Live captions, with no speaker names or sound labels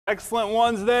Excellent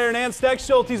ones there. Nan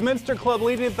Stechschulte's Minster club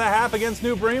leading at the half against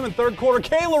New Bremen. Third quarter,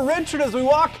 Kayla Richard as we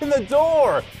walk in the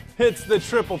door. Hits the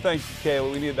triple. Thanks,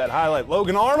 Kayla. We needed that highlight.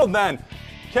 Logan Arnold then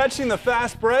catching the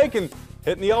fast break and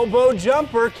hitting the elbow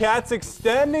jumper. Cats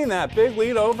extending that big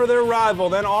lead over their rival.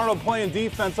 Then Arnold playing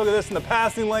defense. Look at this in the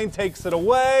passing lane. Takes it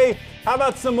away. How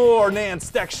about some more Nan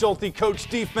Stechschulte coach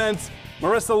defense?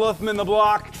 Marissa Luthman the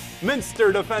block.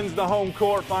 Minster defends the home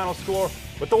court. Final score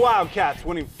with the Wildcats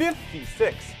winning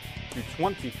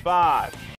 56-25.